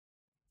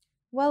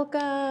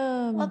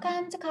Welcome.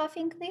 Welcome to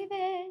Coffee and Cleavage.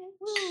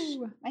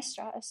 Woo. My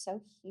straw is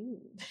so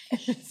huge.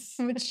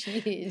 So much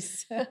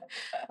cheese.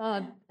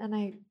 And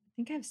I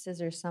think I have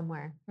scissors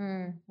somewhere.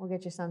 We'll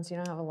get you some so you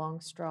don't have a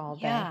long straw all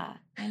day. Yeah,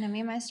 I know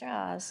me and my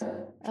straws.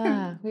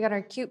 We got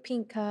our cute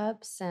pink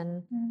cups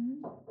and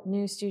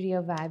new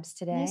studio vibes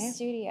today. New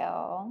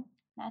studio,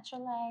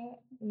 natural light.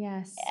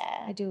 Yes,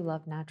 Yeah. I do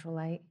love natural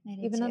light. I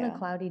do Even on a too.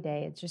 cloudy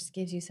day, it just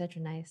gives you such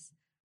a nice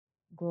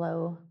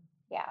glow.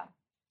 Yeah,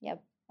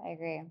 yep, I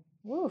agree.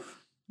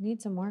 Woof, need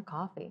some more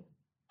coffee.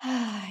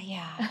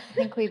 Yeah, I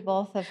think we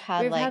both have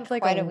had We've like had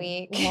quite a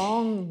week.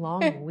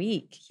 long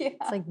week. Yeah.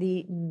 It's like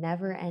the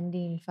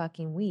never-ending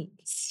fucking week.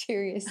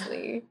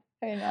 Seriously,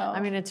 I know. I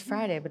mean, it's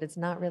Friday, but it's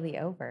not really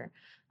over.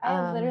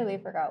 I literally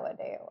forgot what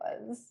day it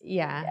was.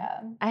 Yeah.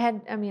 Yeah.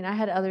 I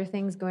had other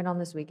things going on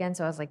this weekend,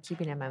 so I was like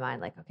keeping it in my mind,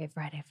 like, okay,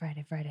 Friday,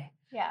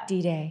 Yeah.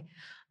 D-Day.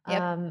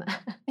 Yep.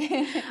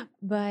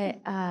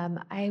 But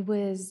I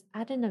was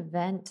at an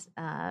event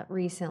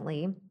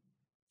recently,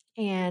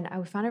 and I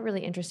found it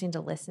really interesting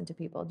to listen to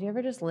people. Do you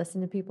ever just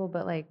listen to people,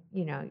 but like,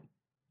 I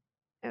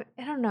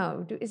don't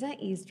know, is that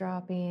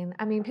eavesdropping?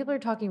 I mean, people are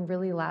talking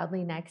really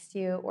loudly next to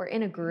you or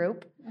in a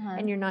group,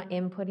 and you're not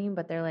inputting,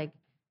 but they're like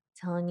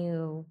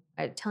telling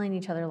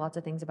each other lots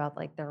of things about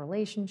like their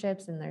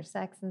relationships and their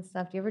sex and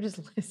stuff. Do you ever just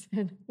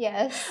listen?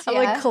 Yes. I'm yeah.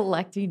 like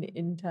collecting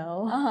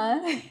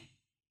intel.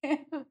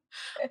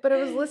 But I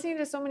was listening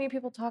to so many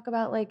people talk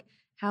about like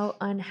how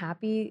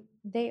unhappy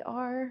they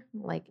are,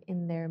 like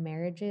in their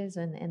marriages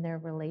and in their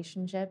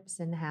relationships,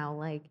 and how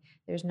like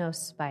there's no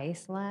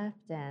spice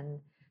left. And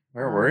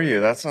where were you?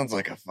 That sounds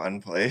like a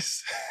fun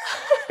place.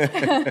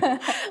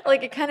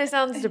 like it kind of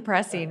sounds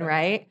depressing,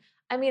 right?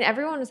 I mean,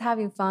 everyone was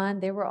having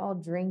fun. They were all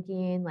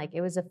drinking. Like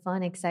it was a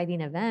fun,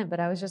 exciting event, but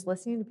I was just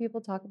listening to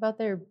people talk about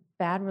their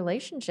bad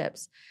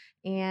relationships.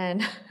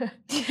 And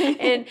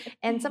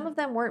and some of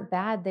them weren't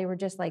bad. They were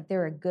just like they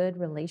were good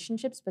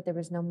relationships, but there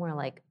was no more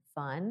like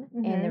fun.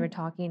 And they were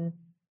talking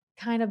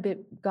kind of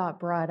got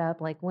brought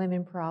up like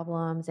women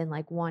problems and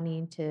like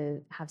wanting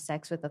to have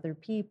sex with other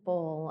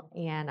people.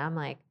 And I'm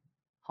like,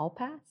 hall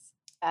pass?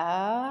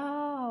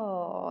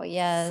 Oh,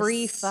 yes.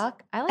 Free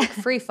fuck? I like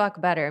free fuck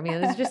better. I mean,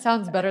 this just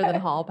sounds better than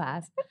hall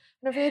pass.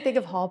 Whenever I think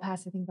of hall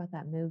pass, I think about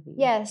that movie.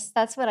 Yes,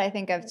 that's what I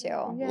think of too.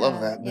 Yeah.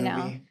 Love that movie. You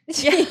know.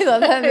 Yeah. You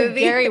love that movie?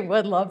 Gary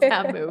would love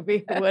that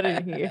movie,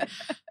 wouldn't he?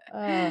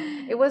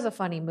 It was a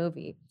funny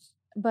movie.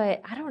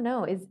 But I don't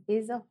know.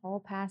 Is a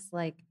hall pass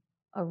like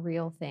a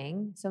real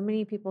thing? So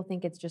many people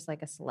think it's just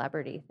like a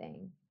celebrity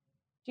thing.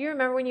 Do you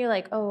remember when you're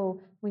like,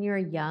 when you were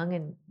young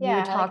and you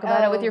would talk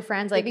about it with your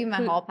friends? Like, give you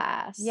my hall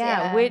pass.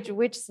 Yeah,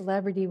 which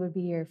celebrity would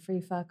be your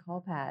free fuck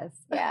hall pass?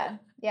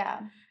 Yeah.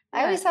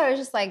 I always thought it was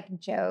just like a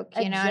joke.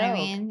 You know what I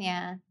mean?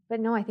 Yeah.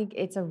 But no, I think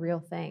it's a real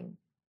thing.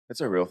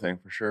 It's a real thing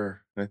for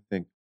sure. I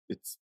think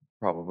it's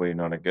probably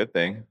not a good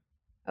thing.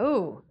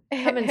 Oh,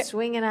 coming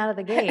swinging out of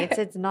the gates.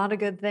 It's not a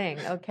good thing.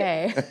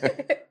 Okay.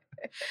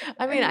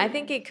 I mean, I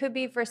think it could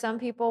be for some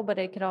people, but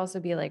it could also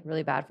be like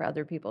really bad for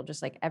other people,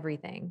 just like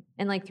everything.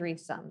 And like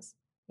threesomes.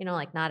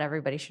 Like not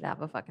everybody should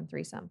have a fucking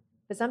threesome.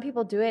 But some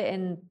people do it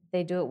and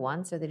they do it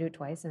once or they do it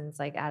twice and it's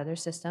like out of their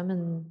system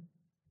and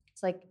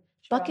it's like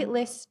bucket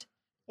list,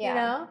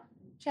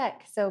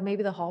 check. So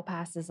maybe the hall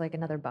pass is like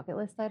another bucket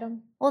list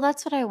item. Well,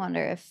 that's what I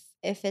wonder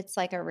if it's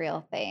like a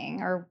real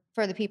thing, or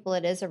for the people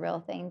it is a real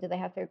thing. Do they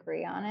have to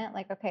agree on it?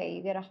 Like, okay,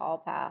 you get a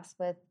hall pass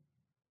with,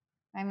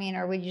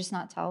 or would you just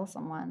not tell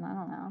someone? I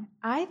don't know.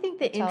 I think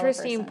the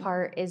interesting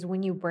part is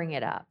when you bring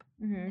it up.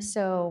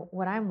 So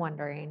what I'm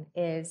wondering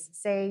is,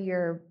 say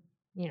your,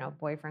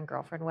 boyfriend,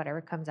 girlfriend,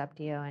 whatever comes up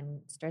to you and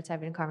starts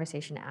having a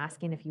conversation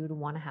asking if you would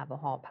want to have a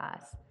hall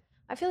pass.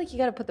 I feel like you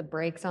got to put the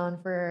brakes on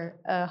for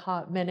a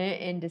hot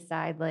minute and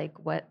decide like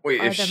what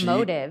are the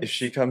motives. If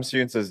she comes to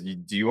you and says,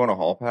 "Do you want a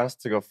hall pass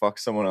to go fuck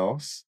someone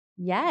else?"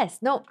 Yes.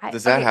 No.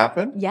 Does that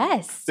happen?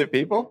 Yes. To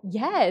people?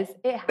 Yes.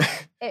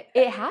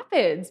 It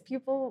happens.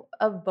 People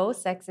of both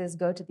sexes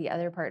go to the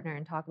other partner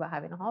and talk about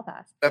having a hall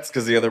pass. That's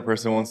because the other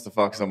person wants to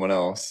fuck someone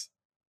else.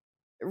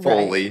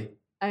 Fully. Right.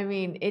 I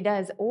mean, it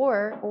does.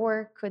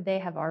 Or could they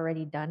have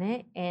already done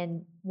it?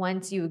 And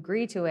once you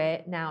agree to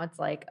it, now it's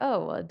like,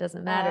 oh, well, it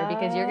doesn't matter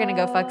because you're going to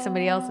go fuck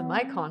somebody else and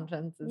my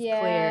conscience is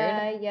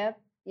cleared.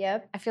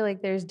 Yep. I feel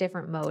like there's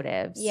different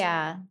motives.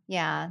 Yeah,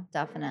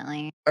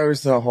 definitely. I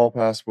always thought hall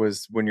pass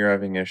was when you're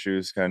having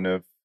issues, kind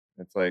of.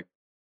 It's like,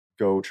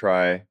 go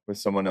try with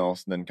someone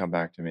else and then come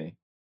back to me.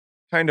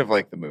 Kind of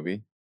like the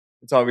movie.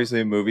 It's obviously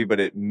a movie, but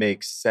it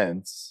makes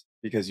sense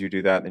because you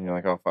do that and you're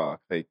like, oh,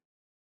 fuck.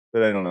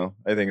 But I don't know.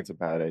 I think it's a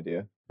bad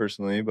idea,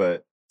 personally,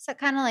 but... So it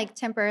kind of like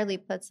temporarily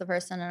puts the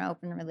person in an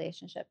open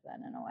relationship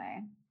then, in a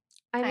way.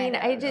 I mean,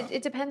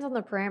 it depends on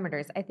the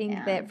parameters. I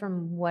think that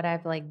from what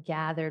I've like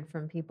gathered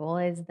from people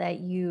is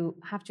that you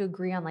have to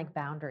agree on like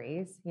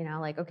boundaries,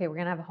 like, okay, we're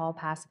going to have a hall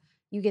pass.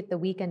 You get the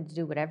weekend to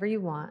do whatever you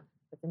want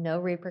with no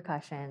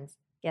repercussions.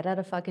 Get out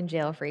a fucking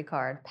jail free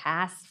card,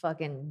 pass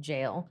fucking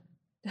jail.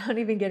 Don't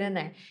even get in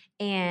there.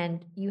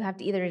 And you have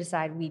to either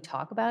decide we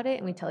talk about it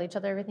and we tell each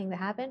other everything that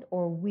happened,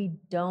 or we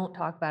don't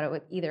talk about it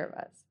with either of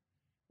us.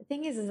 The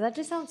thing is that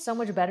just sounds so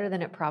much better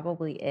than it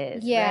probably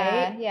is.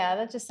 Yeah, right? yeah,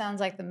 that just sounds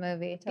like the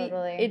movie.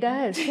 Totally. It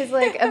does. Because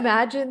like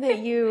imagine that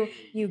you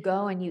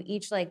go and you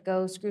each like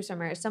go screw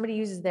somewhere. Somebody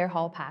uses their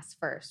hall pass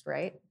first,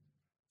 right?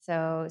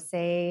 So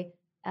say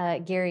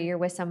Gary, you're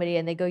with somebody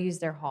and they go use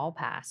their hall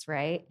pass,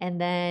 right? And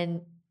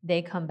then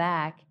they come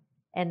back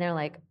and they're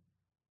like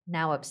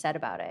now upset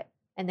about it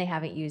and they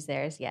haven't used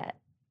theirs yet.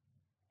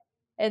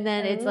 And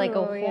then it's like a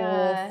Ooh, whole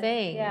yeah,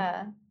 thing.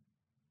 Yeah.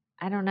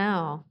 I don't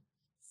know.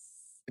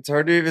 It's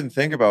hard to even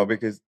think about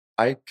because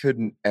I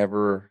couldn't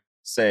ever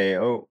say,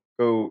 "Oh,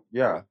 go,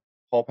 yeah,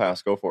 hall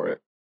pass, go for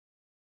it."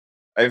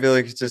 I feel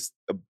like it's just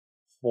a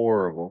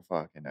horrible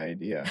fucking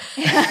idea.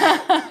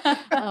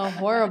 A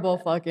horrible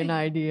fucking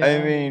idea.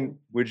 I mean,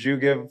 would you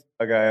give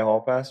a guy a hall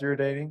pass you're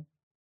dating?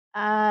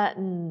 I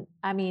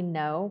mean,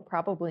 no,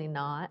 probably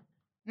not.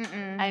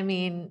 I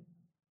mean,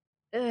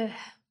 ugh,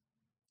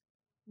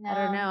 I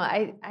don't know.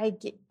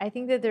 I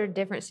think that there are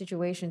different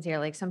situations here.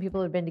 Like some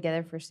people have been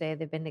together for, say,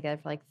 they've been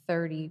together for like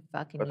 30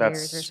 fucking But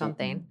years that's or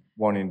something.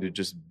 wanting to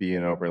just be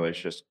in an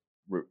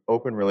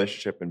open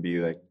relationship and be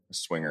like a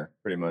swinger,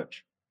 pretty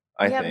much.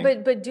 I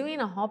think. but doing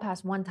a hall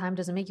pass one time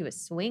doesn't make you a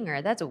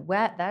swinger. That's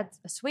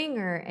a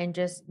swinger, and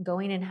just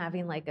going and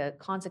having like a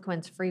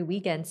consequence-free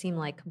weekend seem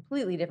like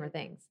completely different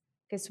things.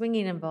 Because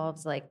swinging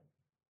involves like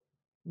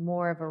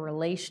more of a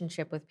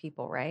relationship with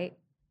people, right?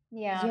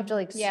 Yeah. You have to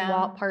like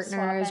swap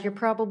partners. You're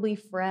probably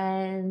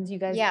friends. You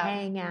guys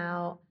hang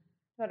out.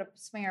 Go to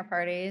swinger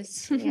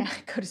parties. Yeah,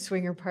 go to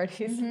swinger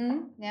parties.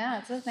 Yeah,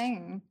 it's a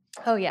thing.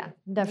 Oh yeah,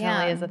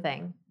 definitely is a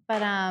thing.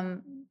 But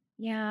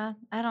yeah,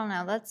 I don't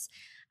know.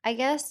 I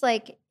guess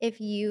like if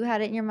you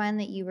had it in your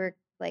mind that you were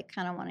like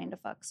kind of wanting to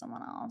fuck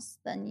someone else,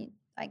 then you,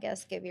 I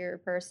guess, give your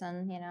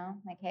person,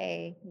 like,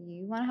 hey,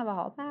 you want to have a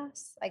hall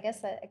pass? I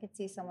guess I could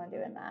see someone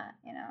doing that,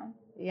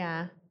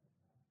 Yeah.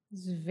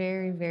 It's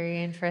very,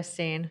 very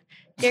interesting.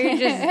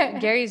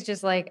 Gary's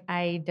just like,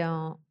 I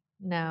don't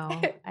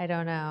know. I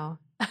don't know.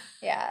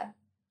 Yeah.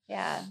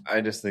 Yeah.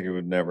 I just think it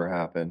would never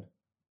happen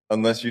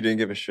unless you didn't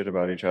give a shit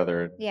about each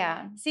other.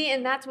 Yeah. See,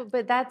 and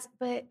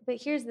but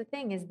here's the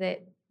thing is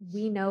that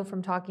we know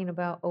from talking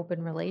about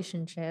open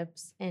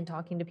relationships and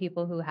talking to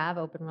people who have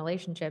open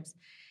relationships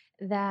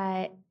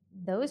that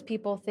those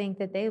people think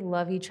that they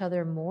love each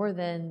other more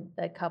than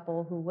the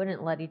couple who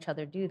wouldn't let each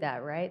other do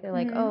that, right? They're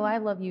like, oh, I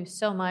love you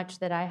so much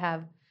that I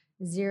have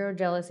zero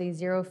jealousy,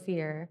 zero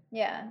fear,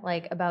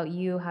 like about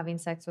you having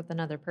sex with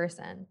another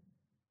person.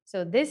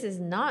 So this is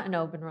not an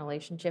open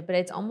relationship, but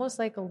it's almost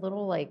like a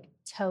little like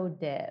toe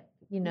dip,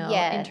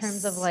 in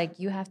terms of like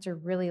you have to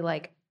really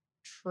like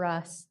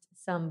trust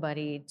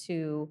somebody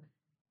to,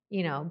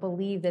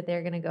 believe that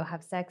they're going to go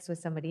have sex with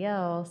somebody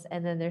else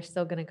and then they're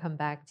still going to come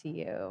back to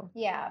you.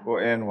 Yeah.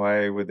 Well, and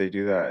why would they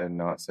do that and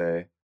not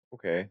say,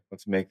 okay,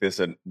 let's make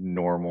this a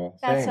normal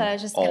thing? That's what I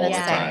was just going to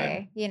say.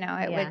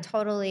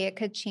 Time. It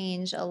could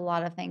change a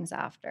lot of things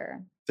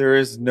after. There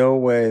is no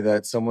way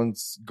that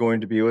someone's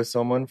going to be with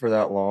someone for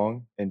that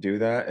long and do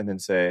that and then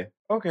say,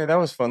 okay, that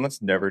was fun.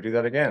 Let's never do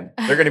that again.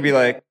 They're going to be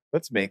like,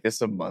 let's make this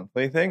a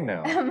monthly thing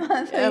now.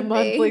 A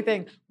monthly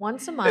thing.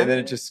 Once a month. And then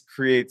it just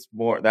creates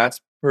more.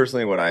 That's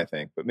personally what I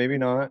think, but maybe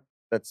not.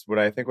 That's what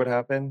I think would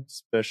happen,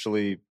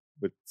 especially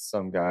with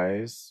some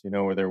guys,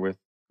 where they're with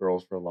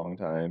girls for a long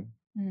time.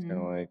 It's kind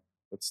of like,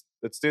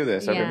 let's do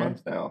this every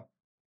month now.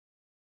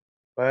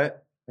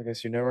 But I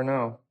guess you never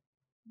know.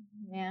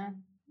 Yeah.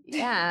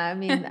 Yeah, I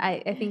mean,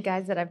 I think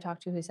guys that I've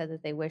talked to who said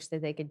that they wish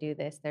that they could do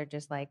this, they're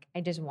just like,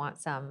 I just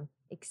want some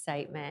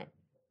excitement.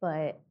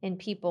 But in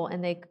people,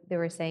 and they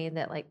were saying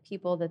that like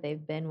people that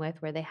they've been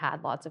with where they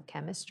had lots of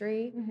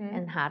chemistry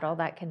and had all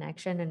that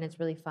connection and it's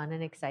really fun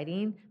and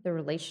exciting, the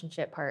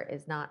relationship part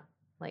is not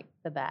like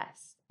the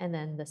best. And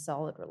then the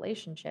solid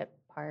relationship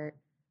part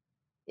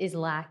is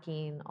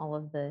lacking all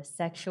of the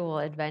sexual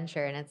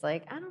adventure. And it's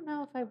like, I don't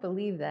know if I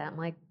believe that. I'm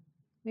like,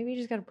 maybe you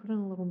just got to put in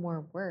a little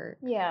more work.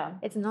 Yeah.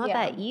 It's not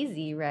that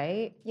easy,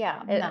 right? Yeah.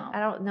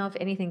 I don't know if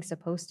anything's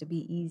supposed to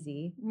be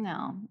easy.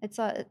 No.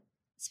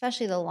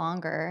 Especially the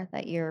longer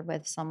that you're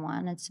with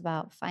someone, it's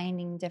about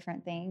finding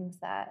different things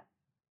that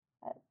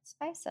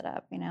spice it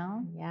up,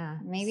 Yeah.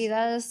 Maybe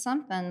that is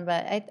something,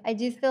 but I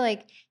do feel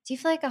like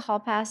a hall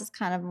pass is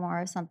kind of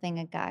more of something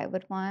a guy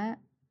would want?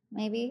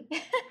 Maybe.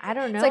 I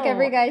don't know. It's like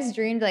every guy's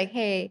dreamed, like,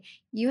 hey,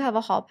 you have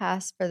a hall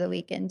pass for the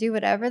weekend. Do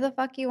whatever the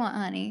fuck you want,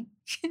 honey.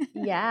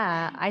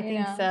 Yeah, I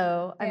think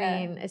so. I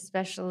mean,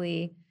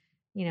 especially,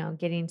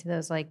 getting to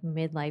those like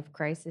midlife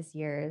crisis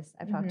years.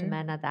 I've talked to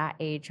men at that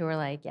age who are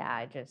like,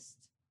 yeah,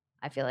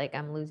 I feel like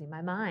I'm losing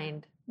my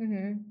mind.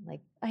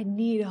 Like, I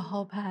need a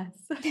hall pass.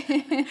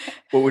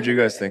 What would you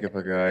guys think if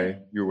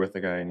you were with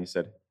a guy and he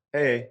said,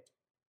 hey,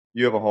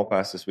 you have a hall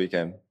pass this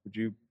weekend?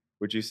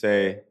 Would you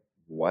say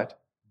what?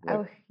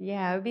 Oh,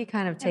 yeah, it would be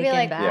kind of taken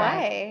back.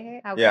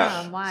 Why? How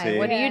come? Why? See?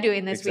 What are you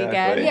doing this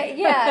weekend?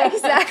 Yeah,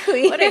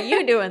 exactly. What are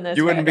you doing this weekend?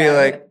 You wouldn't be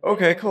like,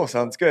 okay, cool,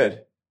 sounds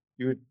good.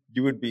 You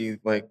would be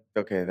like,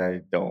 okay, I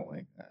don't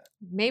like that.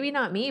 maybe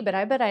not me, but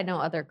I bet I know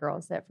other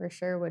girls that for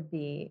sure would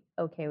be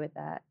okay with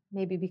that.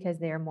 Maybe because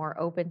they are more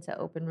open to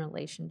open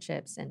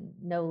relationships and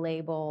no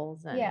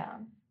labels and Yeah.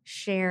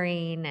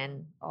 sharing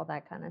and all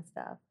that kind of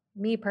stuff.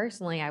 Me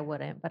personally, I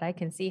wouldn't, but I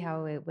can see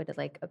how it would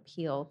like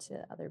appeal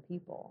to other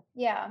people.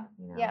 Yeah.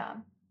 You know? Yeah.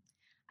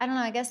 I don't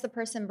know. I guess the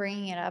person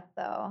bringing it up,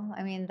 though,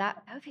 I mean,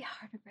 that would be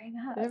hard to bring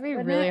up. That'd be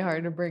wouldn't really it?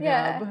 hard to bring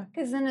Yeah. up.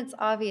 Because then it's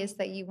obvious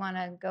that you want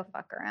to go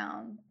fuck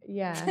around.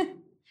 Yeah.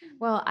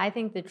 Well, I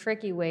think the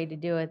tricky way to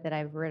do it that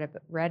I've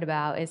read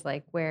about is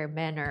like where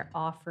men are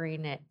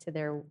offering it to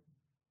the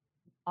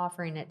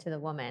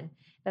woman.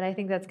 But I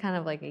think that's kind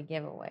of like a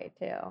giveaway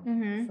too.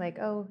 Mhm. It's like,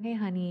 oh, hey,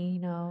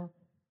 honey,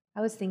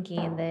 I was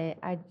thinking that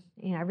I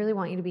really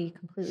want you to be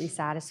completely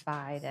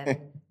satisfied and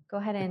go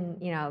ahead and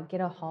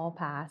get a hall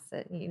pass.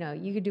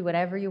 You could do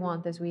whatever you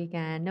want this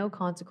weekend. No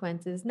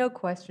consequences, no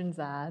questions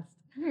asked.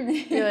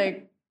 You're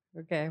like,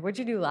 okay, what'd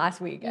you do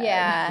last weekend?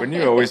 Yeah. Wouldn't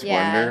you always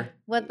Yeah. wonder,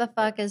 What the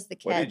fuck is the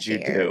catch what did you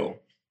here? do?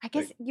 I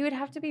guess Like- you would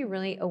have to be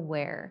really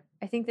aware.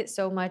 I think that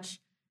so much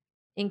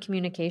in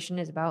communication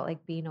is about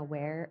like being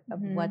aware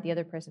of what the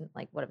other person,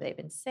 like what have they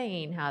been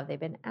saying, how have they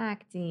been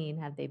acting,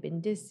 have they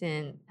been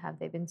distant, have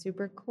they been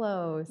super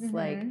close,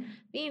 like Mhm.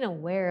 being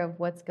aware of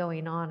what's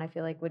going on. I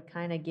feel like would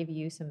kind of give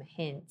you some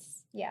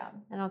hints. Yeah.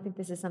 I don't think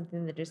this is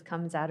something that just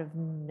comes out of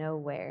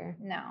nowhere,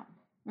 No.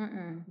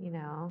 Mm-mm.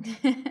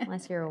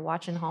 unless you're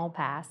watching Hall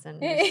Pass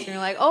and you're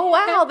like, oh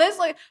wow, this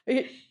like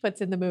puts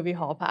in the movie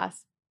Hall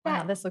Pass.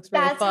 Wow, this looks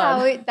really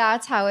fun.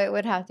 That's how it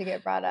would have to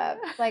get brought up.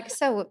 Like,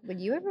 so would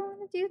you ever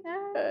want to do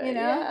that?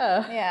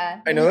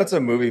 Yeah. I know that's a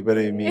movie, but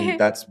I mean,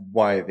 that's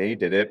why they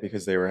did it,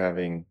 because they were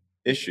having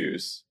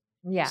issues.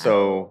 Yeah.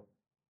 So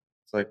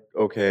it's like,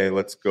 okay,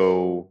 let's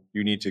go.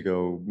 You need to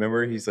go.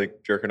 Remember, he's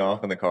like jerking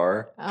off in the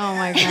car. Oh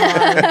my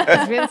god,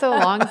 it's been so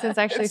long since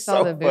I actually It's saw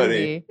so the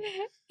movie.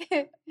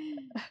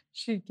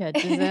 She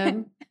catches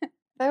him.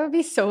 That would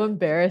be so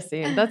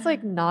embarrassing. That's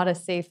like not a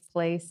safe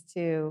place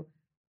to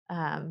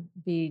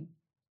be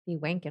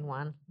wanking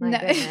one. My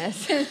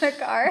goodness. In the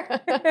car.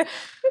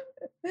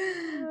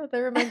 Oh, that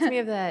reminds me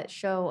of that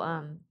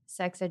show,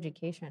 Sex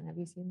Education. Have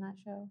you seen that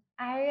show?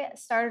 I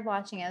started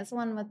watching it. It's the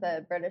one with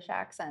the British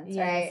accents, Yes,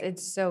 right?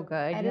 it's so good.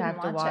 I You didn't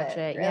have to watch watch it.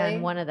 it. Yeah, Really?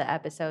 and one of the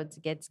episodes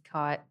gets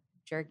caught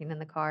jerking in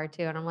the car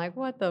too, and I'm like,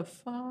 what the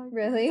fuck?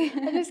 Really?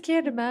 I just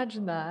can't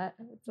imagine that.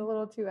 It's a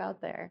little too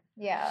out there.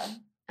 Yeah.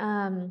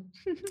 I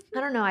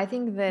don't know. I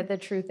think that the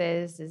truth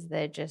is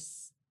that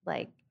just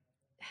like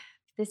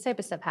this type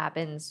of stuff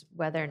happens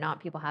whether or not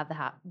people have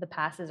the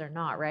passes or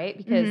not, right?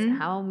 Because Mhm.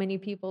 how many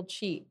people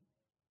cheat?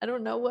 I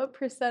don't know what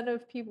percent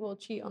of people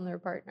cheat on their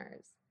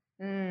partners.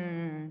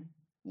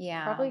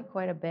 Yeah. Probably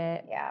quite a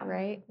bit. Yeah.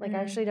 Right? Like I Mhm.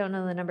 actually don't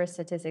know the number of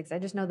statistics. I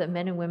just know that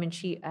men and women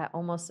cheat at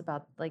almost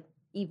about like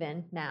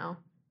even now.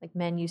 Like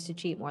men used to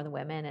cheat more than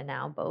women, and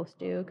now both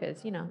do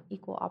because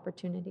equal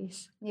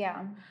opportunities.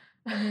 Yeah.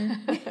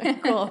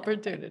 Equal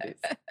opportunities.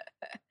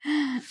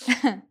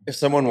 If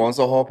someone wants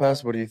a hall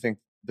pass, what do you think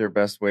their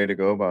best way to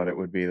go about it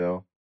would be,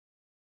 though?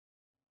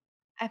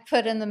 I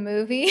put in the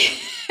movie.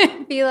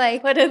 Be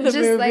like, Put in the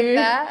just like movie.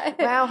 that.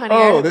 Wow, honey.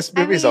 Oh, this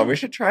I movie's on. mean- We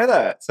should try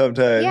that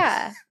sometime.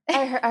 Yeah.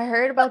 I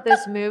heard about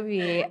this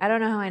movie. I don't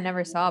know how I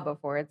never saw it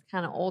before. It's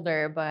kind of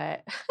older,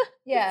 but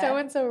Yeah. so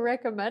and so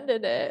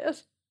recommended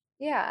it.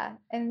 Yeah.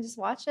 And just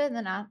watch it. And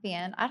then at the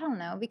end, I don't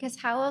know, because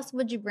how else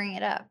would you bring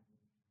it up?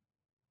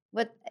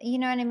 You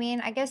know what I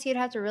mean? I guess you'd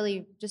have to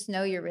really just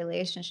know your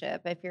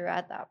relationship if you're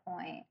at that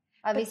point.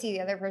 Obviously,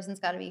 the other person's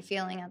got to be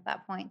feeling at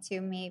that point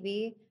too,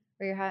 maybe.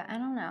 Or I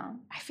don't know.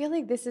 I feel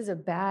like this is a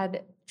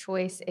bad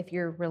choice if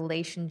your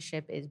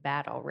relationship is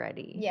bad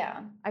already.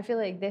 Yeah. I feel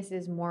like this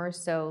is more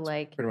so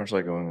like, Pretty much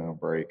like going on a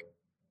break.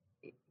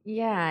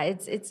 yeah,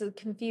 it's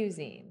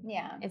confusing.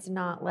 Yeah. It's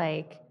not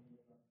like,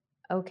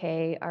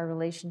 okay, our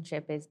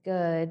relationship is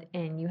good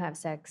and you have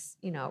sex,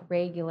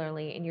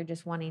 regularly, and you're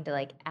just wanting to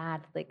like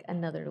add like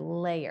another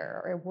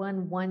layer or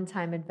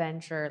one-time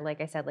adventure,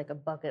 like I said, like a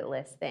bucket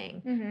list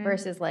thing. Mhm.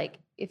 Versus like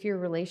if your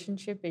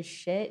relationship is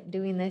shit,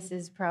 doing this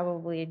is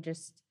probably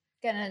just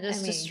Gonna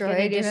just destroy gonna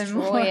it even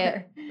destroy more.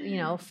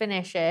 it,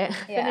 finish it.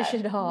 Yeah.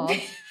 Finish it off.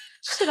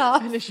 Shut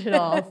off. Finish it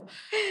off.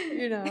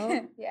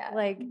 Yeah.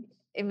 Like,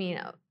 I mean,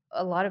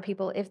 a lot of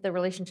people, if the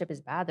relationship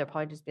is bad, they'll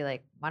probably just be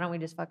like, why don't we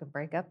just fucking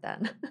break up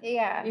then?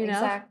 Yeah, you know?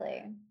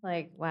 exactly.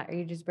 Like, what, are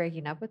you just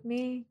breaking up with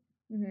me?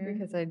 Mhm.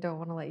 Because I don't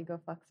want to let you go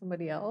fuck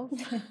somebody else.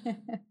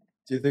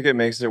 Do you think it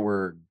makes it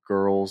where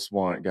girls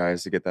want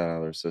guys to get that out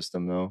of their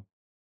system, though?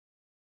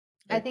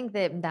 I think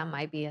that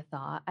might be a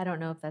thought. I don't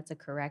know if that's a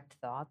correct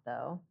thought,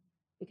 though.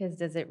 Because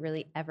does it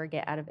really ever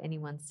get out of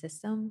anyone's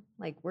system?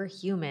 Like, we're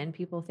human.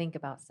 People think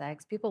about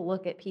sex. People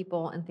look at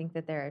people and think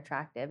that they're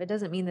attractive. It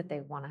doesn't mean that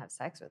they want to have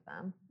sex with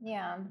them.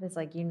 Yeah. But it's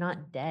like, you're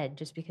not dead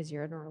just because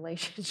you're in a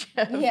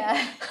relationship.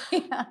 Yeah.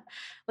 Yeah.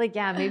 Like,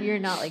 yeah, maybe you're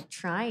not like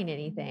trying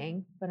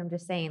anything, but I'm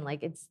just saying,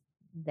 like, it's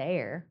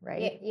there,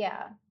 right?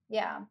 Yeah.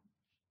 Yeah.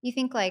 You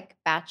think like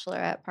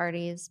bachelor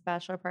parties,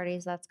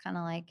 that's kind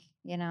of like,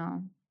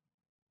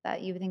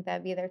 that you would think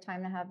that'd be their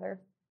time to have their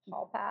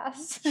hall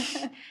pass.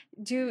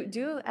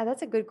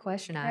 That's a good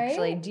question,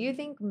 actually. Right? Do you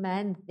think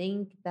men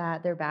think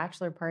that their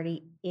bachelor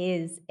party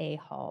is a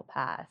hall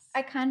pass?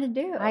 I kind of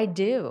do. I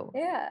do.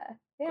 Yeah.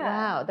 Yeah.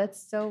 Wow,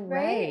 that's so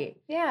right.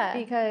 Yeah.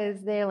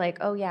 Because they're like,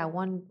 oh yeah,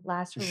 one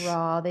last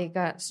hurrah. They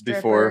got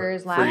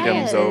Before strippers,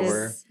 freedom's lashes.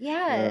 over.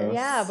 Yes.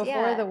 Yeah, before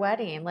Yeah. the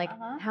wedding. Like,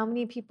 Uh-huh. how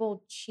many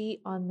people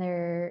cheat on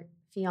their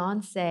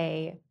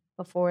fiance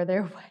before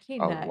their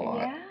wedding A night? lot.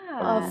 Yeah.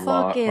 A lot,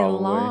 fucking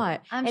probably.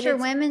 lot. I'm And sure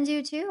it's- women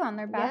do too on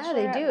their Yeah, bachelor.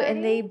 they do.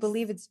 And they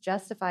believe it's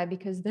justified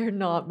because they're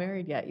not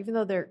married yet, even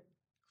though they're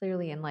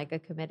clearly in like a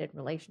committed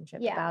relationship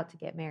Yeah. about to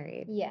get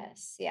married.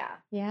 Yes. Yeah.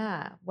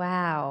 Yeah.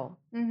 Wow.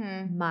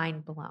 Mm-hmm.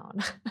 Mind blown.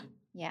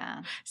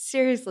 Yeah.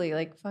 Seriously,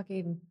 like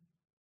fucking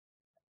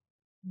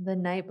the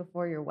night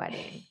before your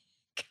wedding.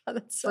 God,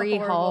 that's so Free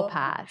hall horrible.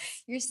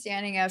 pass. You're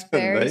standing up The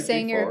there night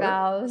saying your before?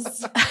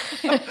 vows.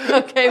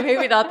 Okay,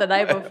 maybe not the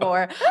night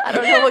before. I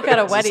don't know what kind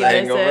of Just wedding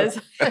hangover. this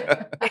is.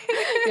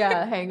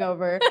 Yeah,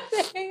 hangover.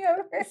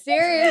 Hangover.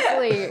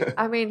 Seriously.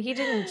 I mean, he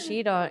didn't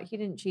cheat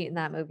in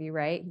that movie,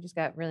 right? He just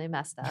got really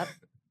messed up.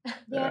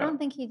 Yeah, I don't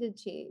think he did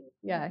cheat.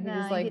 Yeah, he No,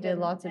 just like he did didn't.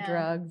 lots of Yeah.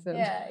 drugs and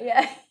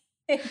Yeah.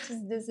 It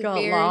just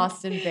disappeared. got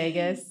lost in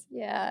Vegas.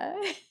 Yeah.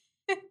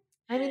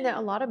 I mean,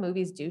 a lot of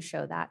movies do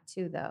show that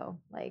too, though.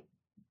 Like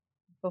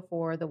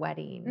before the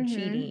wedding, Mhm.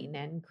 cheating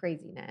and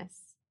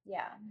craziness.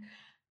 Yeah.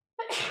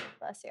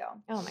 Bless you.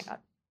 Oh my God.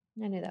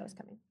 I knew that was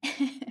coming.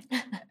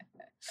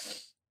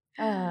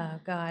 Oh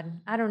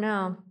God. I don't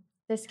know.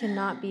 This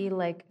cannot be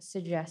like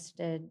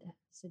suggested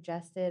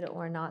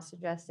or not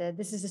suggested.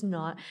 This is just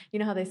not, you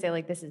know how they say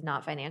like this is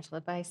not financial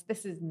advice.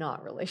 This is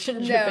not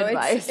relationship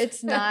advice.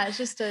 it's not. It's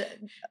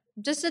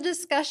just a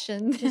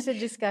discussion. Just a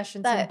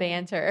discussion, But- some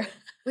banter.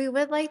 We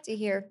would like to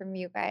hear from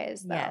you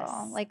guys, though. Yes.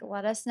 Like,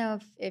 let us know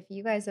if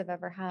you guys have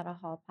ever had a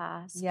hall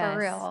pass Yes. for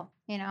real,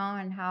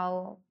 and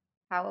how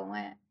it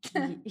went.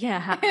 Yeah.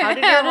 How did your How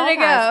did hall it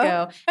pass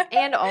go?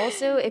 And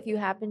also, if you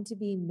happen to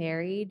be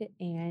married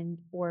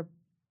or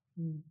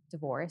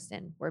divorced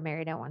and were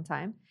married at one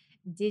time,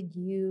 did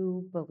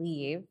you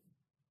believe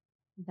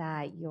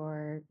that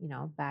your,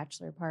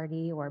 bachelor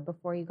party or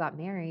before you got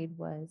married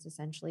was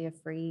essentially a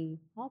free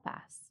hall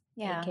pass?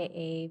 Yeah.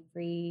 AKA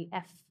free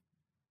F.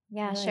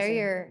 Yeah, What did I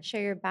share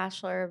say? your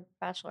bachelorette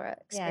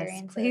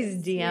experiences. Yes,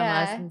 please DM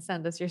us and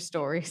send us your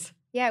stories.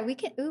 Yeah, we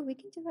can do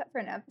that for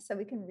an episode.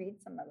 We can read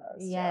some of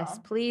those. Yes,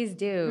 too. please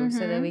do so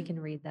that Mhm. we can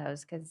read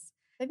those because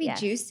That'd be yes.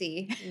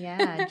 juicy.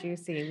 yeah,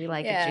 juicy. We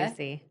like Yeah. it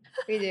juicy.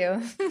 We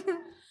do.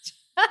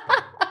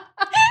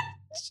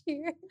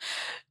 Cheers.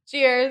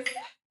 Cheers.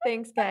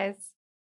 Thanks, guys.